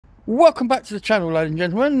Welcome back to the channel, ladies and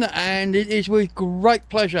gentlemen, and it is with great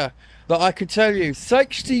pleasure that I can tell you,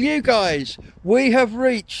 thanks to you guys, we have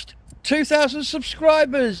reached 2,000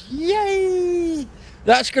 subscribers. Yay!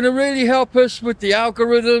 That's going to really help us with the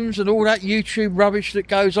algorithms and all that YouTube rubbish that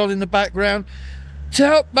goes on in the background to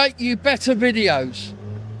help make you better videos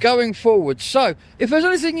going forward. So if there's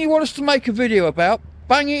anything you want us to make a video about,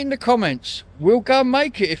 bang it in the comments. We'll go and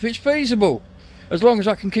make it if it's feasible, as long as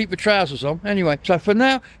I can keep the trousers on. Anyway, so for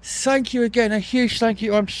now, thank you again, a huge thank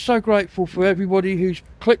you. I'm so grateful for everybody who's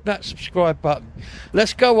clicked that subscribe button.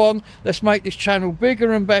 Let's go on, let's make this channel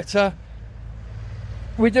bigger and better.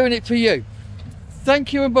 We're doing it for you.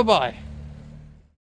 Thank you and bye-bye.